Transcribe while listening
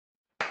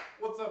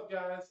up,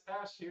 guys?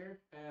 Ash here,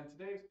 and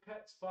today's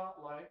pet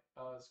spotlight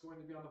is going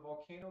to be on the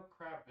Volcano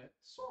Crabmit,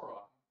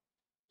 Sauron.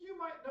 You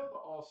might know the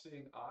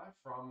all-seeing eye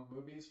from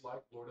movies like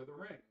Lord of the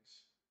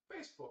Rings,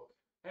 Facebook,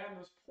 and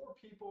those poor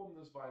people in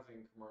those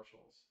Visine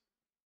commercials.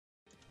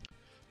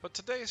 But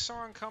today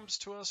Sauron comes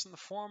to us in the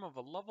form of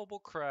a lovable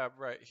crab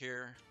right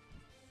here.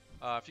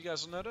 If you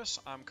guys will notice,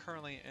 I'm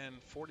currently in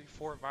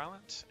 44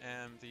 Violent,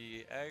 and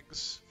the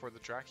eggs for the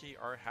Draki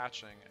are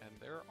hatching, and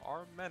there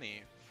are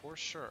many, for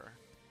sure.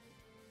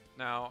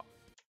 Now,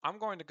 I'm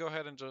going to go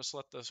ahead and just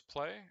let this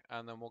play,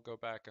 and then we'll go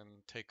back and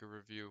take a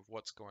review of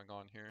what's going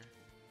on here.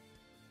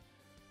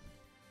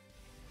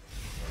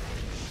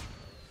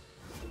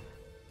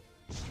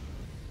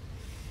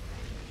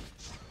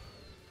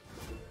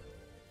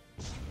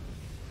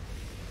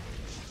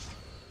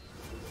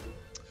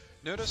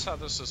 Notice how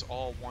this is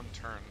all one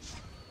turn.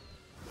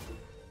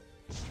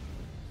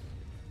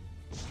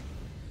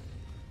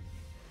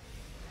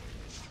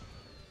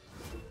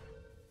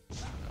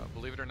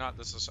 Believe it or not,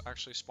 this is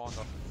actually spawned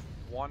off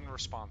one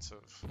responsive.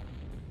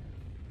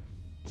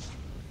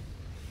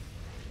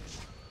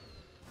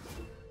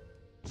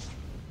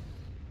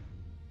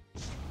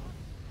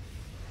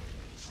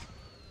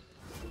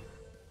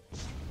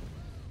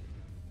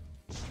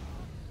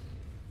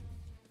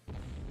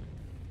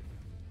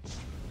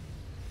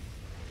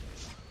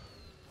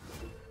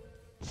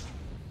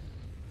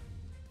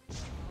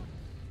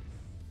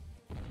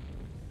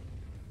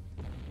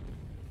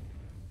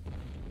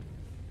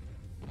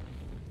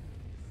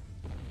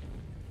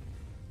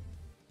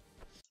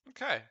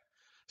 Okay,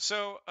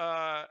 so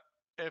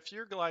if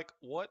you're like,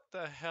 what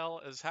the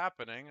hell is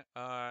happening,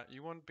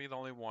 you wouldn't be the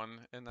only one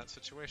in that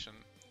situation.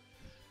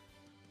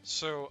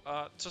 So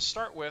to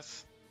start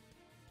with,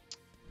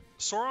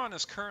 Sauron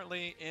is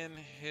currently in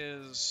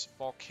his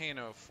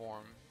volcano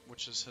form,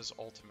 which is his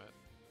ultimate.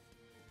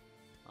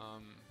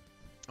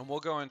 And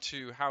we'll go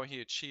into how he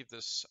achieved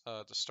this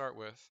to start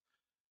with.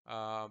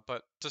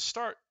 But to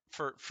start,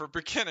 for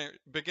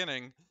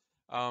beginning,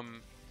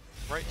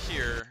 right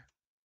here,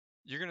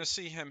 you're going to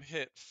see him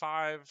hit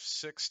 5,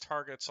 6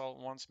 targets all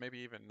at once, maybe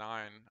even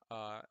 9.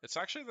 It's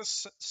actually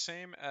the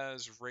same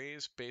as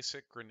Ray's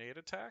basic grenade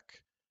attack.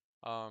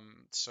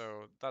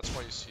 So that's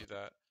why you see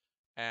that.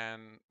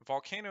 And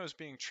Volcano is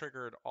being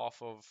triggered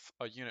off of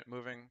a unit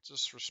moving,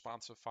 just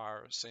responsive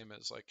fire, same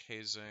as like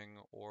Hazing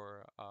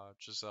or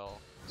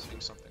Giselle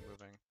seeing something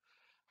moving.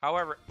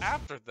 However,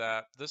 after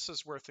that, this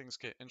is where things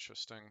get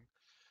interesting.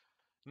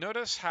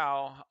 Notice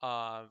how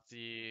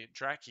the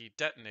Draki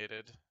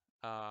detonated,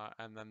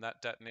 and then that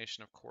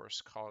detonation, of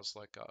course, caused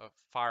like a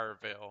fire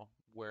veil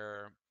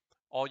where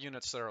all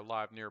units that are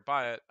alive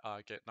nearby it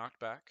get knocked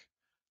back,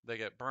 they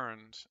get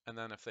burned, and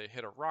then if they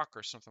hit a rock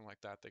or something like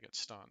that, they get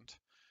stunned.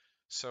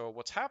 So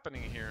what's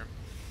happening here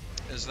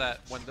is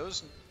that when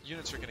those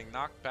units are getting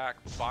knocked back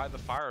by the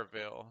fire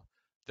veil,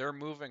 they're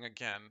moving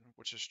again,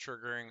 which is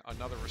triggering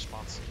another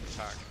responsive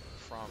attack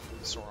from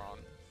Sauron.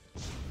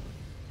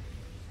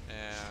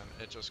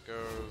 And it just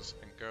goes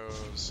and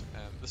goes,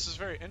 and this is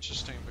very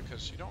interesting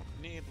because you don't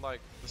need,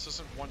 like, this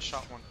isn't one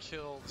shot, one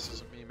kill, this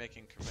isn't me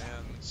making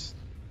commands.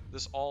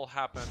 This all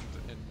happened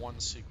in one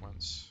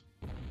sequence.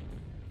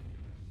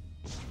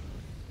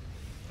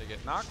 They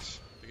get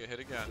knocked, they get hit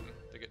again.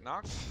 They get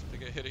knocked, they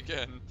get hit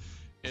again.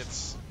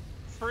 It's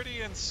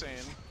pretty insane.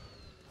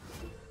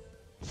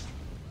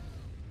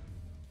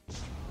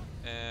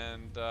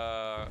 And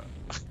I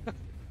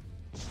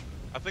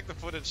think the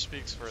footage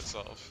speaks for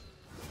itself.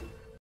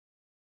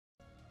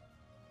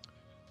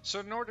 So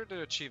in order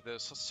to achieve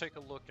this, let's take a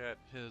look at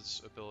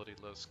his ability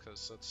list,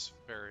 because that's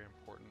very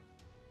important.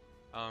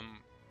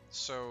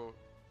 So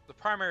the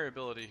primary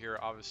ability here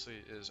obviously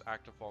is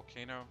Active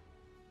Volcano,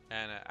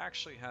 and it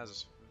actually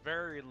has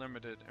very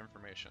limited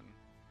information.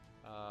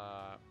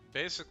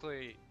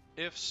 Basically,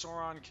 if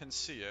Sauron can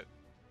see it,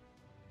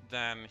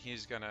 then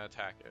he's going to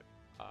attack it.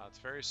 It's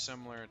very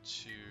similar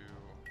to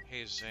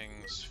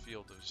Hazing's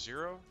Field of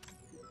Zero,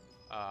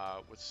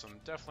 with some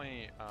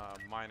definitely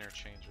minor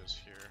changes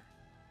here.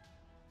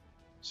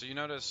 So you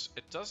notice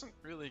it doesn't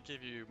really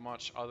give you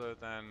much other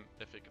than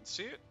if it can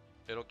see it,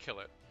 it'll kill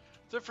it.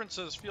 Difference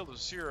is Field of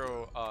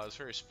Zero is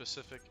very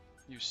specific.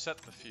 You set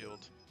the field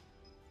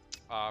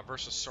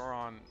versus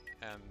Sauron,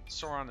 and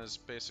Sauron is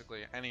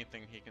basically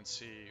anything he can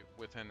see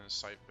within his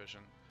sight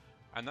vision.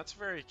 And that's a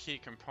very key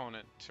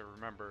component to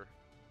remember.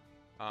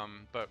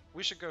 But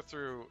we should go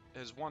through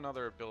his one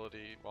other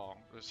ability. Well,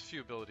 there's a few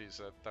abilities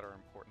that are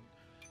important.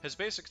 His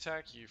basic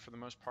attack, you for the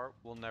most part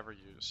will never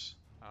use.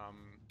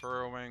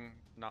 Burrowing,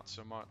 not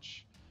so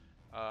much.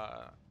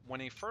 When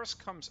he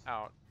first comes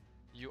out,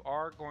 you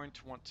are going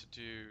to want to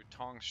do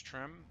Tongs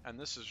Trim, and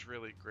this is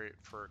really great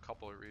for a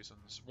couple of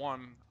reasons.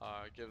 One,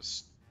 it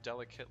gives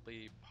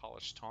delicately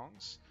polished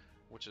tongs,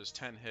 which is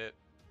 10 hit,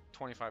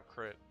 25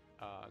 crit,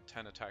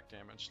 10 attack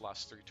damage,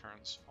 lasts 3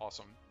 turns.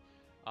 Awesome.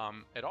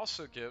 It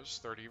also gives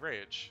 30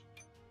 rage.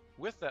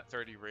 With that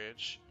 30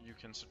 rage, you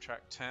can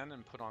subtract 10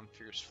 and put on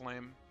Fierce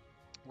Flame,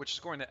 which is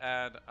going to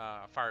add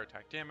fire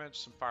attack damage,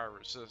 some fire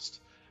resist,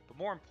 but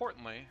more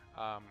importantly,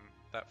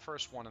 that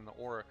first one in the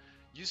aura,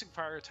 Using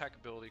fire attack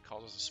ability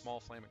causes a small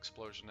flame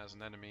explosion as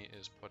an enemy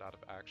is put out of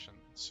action.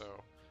 So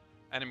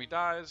enemy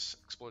dies,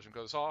 explosion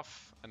goes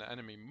off, and the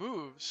enemy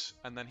moves,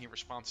 and then he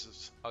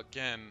responds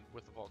again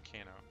with the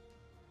volcano.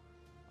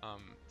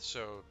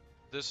 So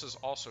this is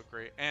also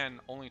great, and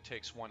only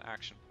takes 1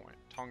 action point.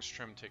 Tongs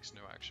Trim takes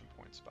no action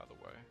points, by the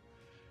way.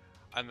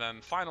 And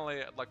then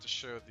finally, I'd like to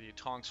show the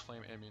Tongs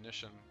Flame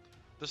Ammunition.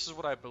 This is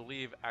what I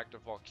believe Active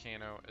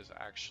Volcano is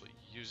actually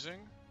using.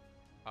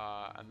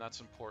 And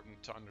that's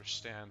important to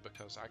understand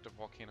because Active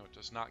Volcano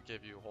does not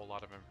give you a whole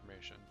lot of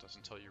information. It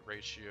doesn't tell you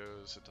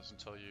ratios, it doesn't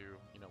tell you,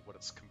 what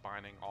it's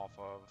combining off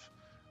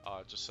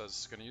of. It just says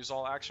it's going to use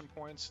all action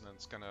points, and then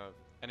it's going to,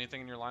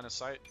 anything in your line of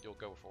sight, you'll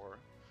go for.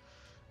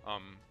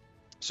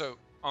 So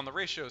on the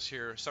ratios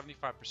here, 75%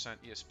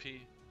 ESP,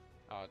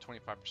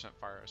 25%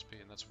 fire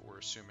SP, and that's what we're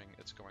assuming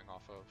it's going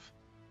off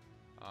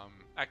of.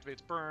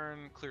 Activates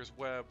burn, clears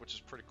web, which is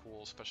pretty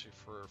cool, especially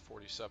for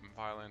 47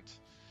 violent.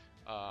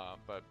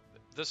 But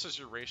this is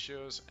your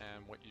ratios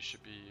and what you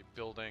should be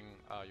building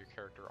your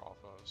character off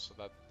of, so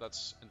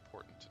that's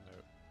important to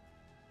note.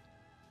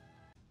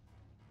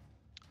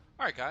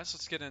 Alright guys,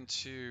 let's get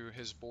into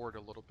his board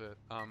a little bit.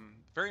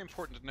 Very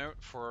important to note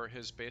for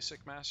his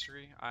basic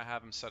mastery, I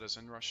have him set as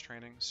Inrush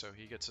training, so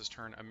he gets his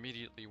turn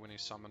immediately when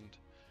he's summoned.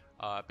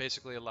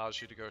 Basically allows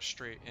you to go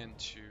straight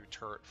into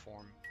turret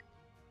form,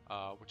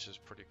 which is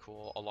pretty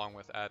cool, along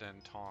with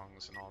add-in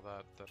tongs and all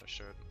that I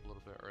showed a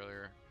little bit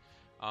earlier.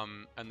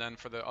 And then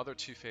for the other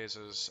 2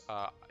 phases,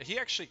 he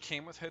actually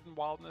came with Hidden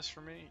Wildness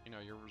for me.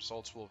 Your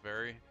results will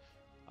vary,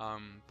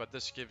 but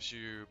this gives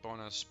you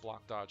bonus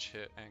block, dodge,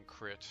 hit, and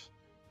crit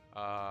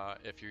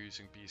if you're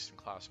using beast and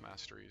class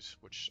masteries,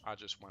 which I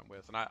just went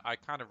with. And I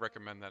kind of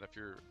recommend that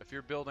if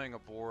you're building a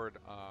board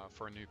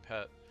for a new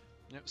pet,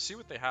 see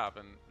what they have.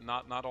 And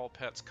not all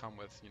pets come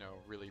with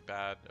really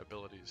bad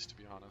abilities, to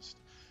be honest.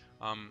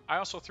 I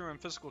also threw in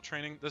physical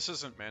training. This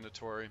isn't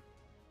mandatory.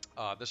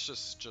 This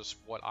is just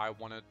what I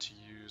wanted to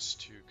use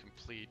to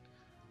complete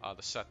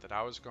the set that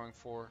I was going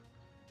for.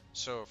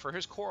 So for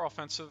his core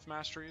offensive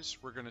masteries,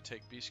 we're going to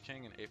take Beast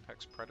King and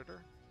Apex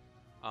Predator.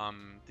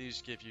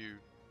 These give you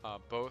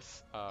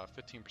both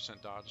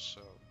 15% dodge,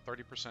 so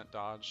 30%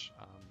 dodge.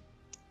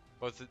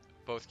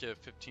 Both give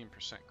 15%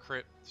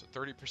 crit, so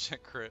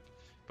 30% crit.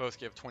 Both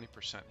give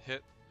 20%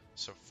 hit,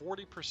 so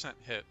 40%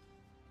 hit.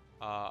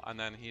 And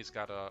then he's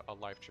got a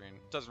life drain.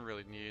 Doesn't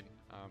really need,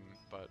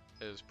 but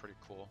it is pretty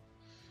cool.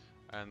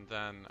 And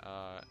then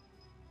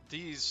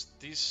these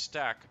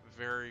stack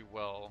very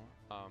well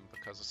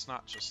because it's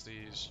not just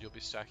these. You'll be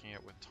stacking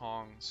it with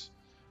tongs,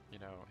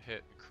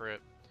 hit and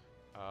crit.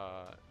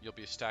 You'll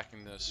be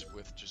stacking this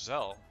with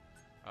Giselle.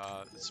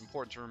 It's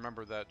important to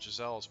remember that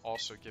Giselle is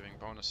also giving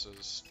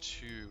bonuses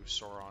to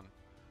Sauron.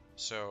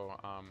 So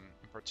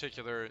in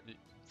particular,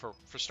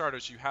 for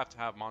starters, you have to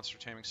have Monster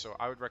Taming. So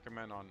I would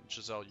recommend on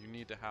Giselle, you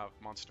need to have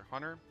Monster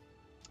Hunter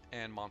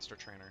and Monster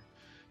Trainer.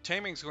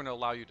 Taming is going to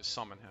allow you to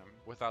summon him.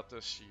 Without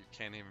this, you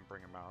can't even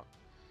bring him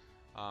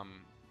out.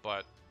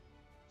 But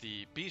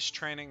the Beast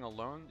training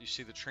alone, you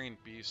see the Trained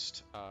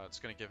Beast, it's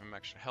going to give him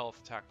extra health,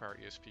 attack power,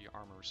 ESP,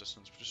 armor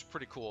resistance, which is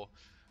pretty cool.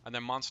 And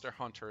then Monster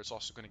Hunter is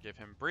also going to give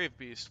him Brave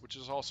Beast, which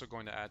is also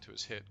going to add to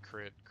his hit,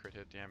 crit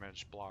hit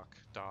damage, block,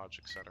 dodge,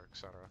 etc.,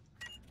 etc.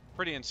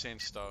 Pretty insane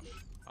stuff.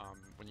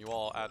 When you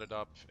all add it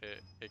up,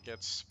 it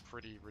gets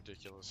pretty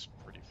ridiculous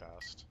pretty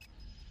fast.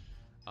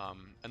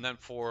 And then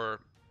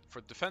for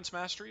defense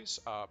masteries,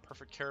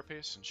 Perfect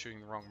Carapace and Shooting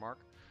the Wrong Mark.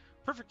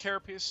 Perfect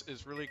Carapace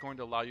is really going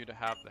to allow you to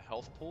have the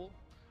health pool.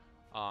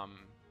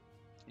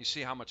 You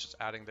see how much it's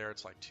adding there.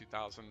 It's like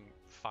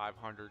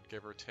 2,500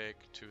 give or take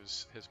to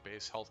his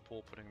base health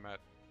pool, putting him at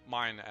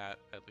mine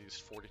at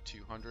least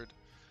 4,200.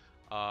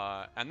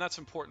 And that's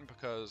important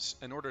because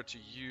in order to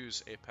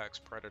use Apex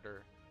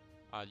Predator,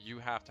 you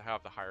have to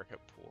have the higher hit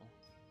pool.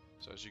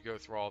 So as you go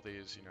through all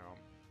these,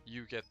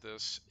 you get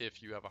this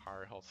if you have a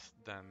higher health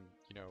than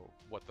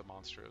what the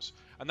monster is,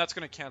 and that's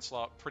going to cancel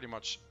out pretty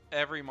much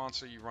every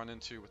monster you run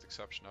into, with the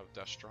exception of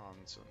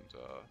Destrons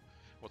and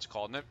what's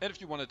called. And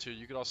if you wanted to,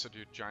 you could also do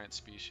giant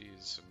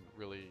species and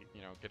really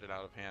get it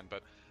out of hand.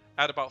 But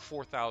at about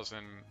 4,000,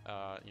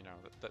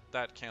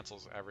 that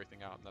cancels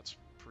everything out, and that's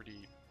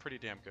pretty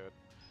damn good.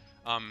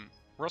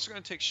 We're also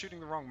going to take Shooting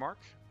the Wrong Mark.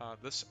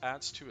 This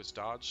adds to his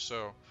dodge.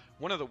 So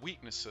one of the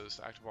weaknesses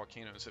to Active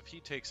Volcano is if he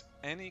takes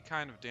any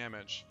kind of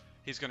damage,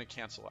 he's going to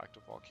cancel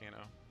Active Volcano.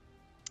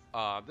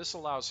 This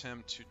allows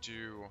him to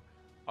do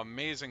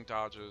amazing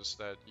dodges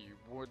that you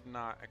would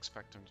not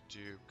expect him to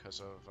do because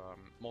of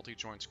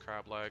multi-joints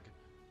crab leg,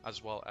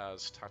 as well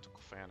as tactical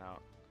fan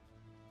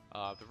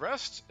out. The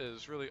rest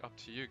is really up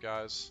to you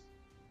guys.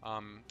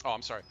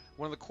 I'm sorry.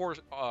 One of the core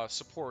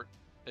support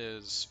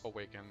is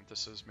Awaken.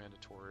 This is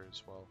mandatory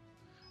as well.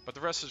 But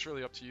the rest is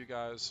really up to you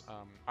guys.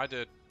 I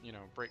did,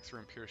 Breakthrough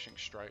and Piercing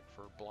Strike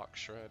for Block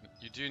Shred.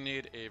 You do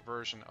need a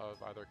version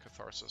of either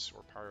Catharsis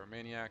or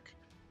Pyromaniac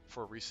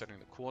for resetting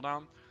the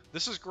cooldown.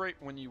 This is great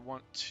when you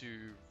want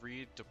to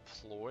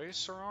redeploy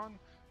Sauron.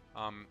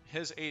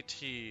 His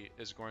AT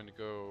is going to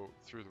go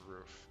through the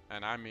roof,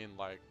 and I mean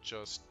like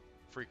just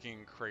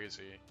freaking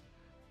crazy.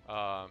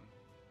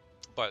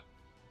 But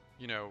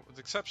you know, with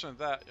the exception of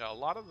that, yeah, a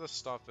lot of this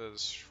stuff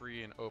is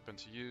free and open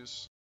to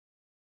use.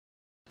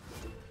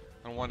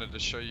 I wanted to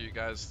show you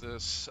guys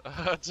this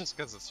just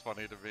because it's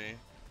funny to me.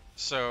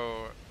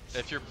 So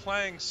if you're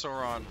playing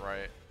Sauron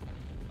right,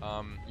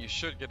 you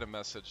should get a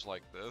message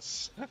like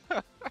this.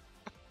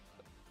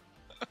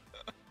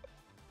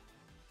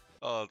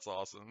 Oh, that's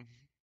awesome.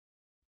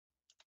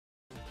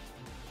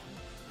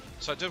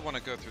 So I did want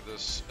to go through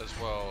this as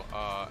well.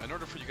 In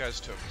order for you guys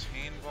to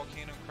obtain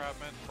Volcano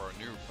Crabmit, for our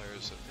newer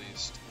players at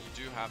least,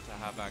 you do have to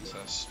have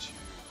access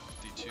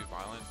to D2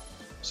 Violent.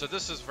 So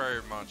this is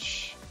very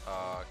much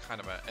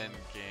kind of an end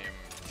game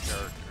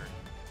character.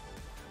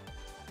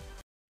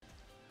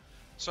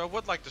 So I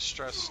would like to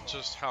stress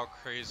just how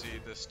crazy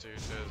this dude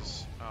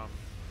is.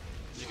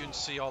 You can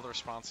see all the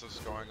responses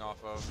going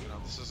off of, you know,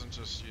 this isn't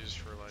just used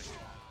for like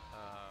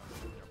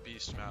you know,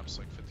 beast maps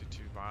like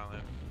 52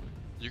 Violent.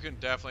 You can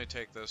definitely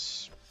take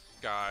this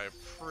guy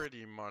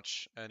pretty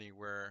much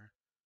anywhere.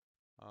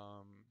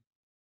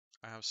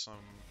 I have some.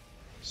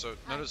 So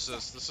notice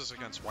this. This is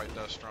against White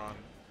Destron.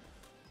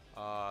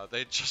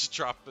 They just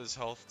drop his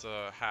health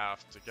to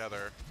half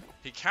together.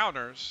 He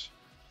counters,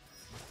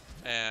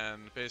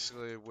 and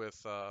basically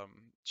with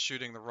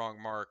shooting the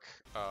wrong mark,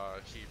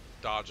 he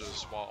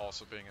dodges while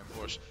also being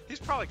ambushed. He's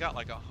probably got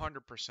like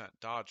 100%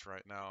 dodge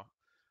right now,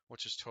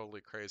 which is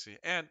totally crazy.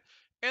 And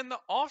in the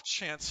off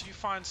chance you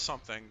find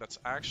something that's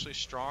actually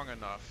strong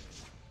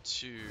enough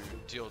to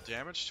deal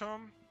damage to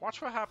him,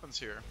 watch what happens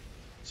here.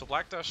 So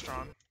Black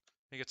Destron,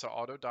 he gets an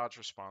auto dodge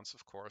response,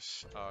 of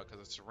course, because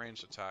it's a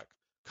ranged attack.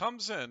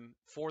 Comes in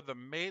for the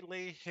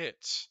melee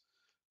hit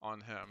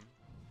on him.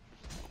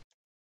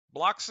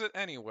 Blocks it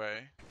anyway.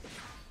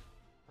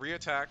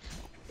 Reattack,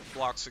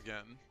 blocks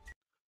again.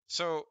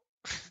 So,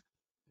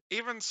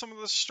 even some of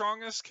the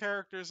strongest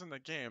characters in the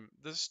game,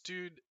 this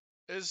dude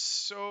is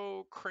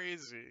so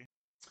crazy.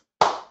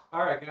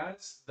 Alright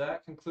guys,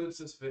 that concludes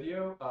this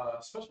video.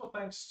 Special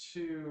thanks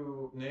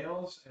to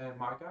Nails and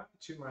my guy,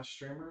 two of my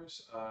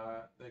streamers.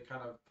 They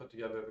kind of put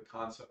together the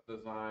concept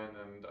design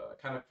and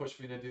kind of pushed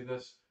me to do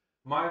this.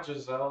 My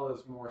Giselle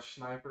is more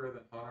sniper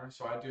than hunter,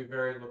 so I do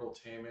very little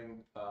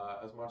taming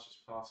as much as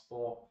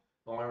possible.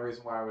 The only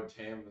reason why I would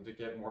tame is to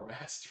get more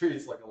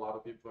masteries like a lot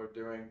of people are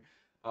doing.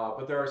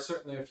 But there are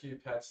certainly a few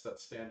pets that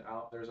stand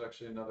out. There's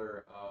actually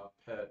another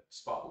pet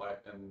spotlight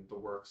in the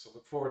works, so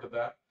look forward to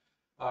that.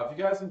 If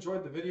you guys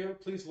enjoyed the video,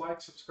 please like,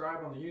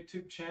 subscribe on the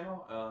YouTube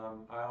channel.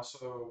 I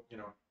also, you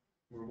know,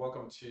 you're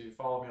welcome to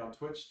follow me on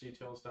Twitch,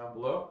 details down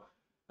below.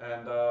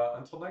 And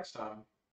until next time.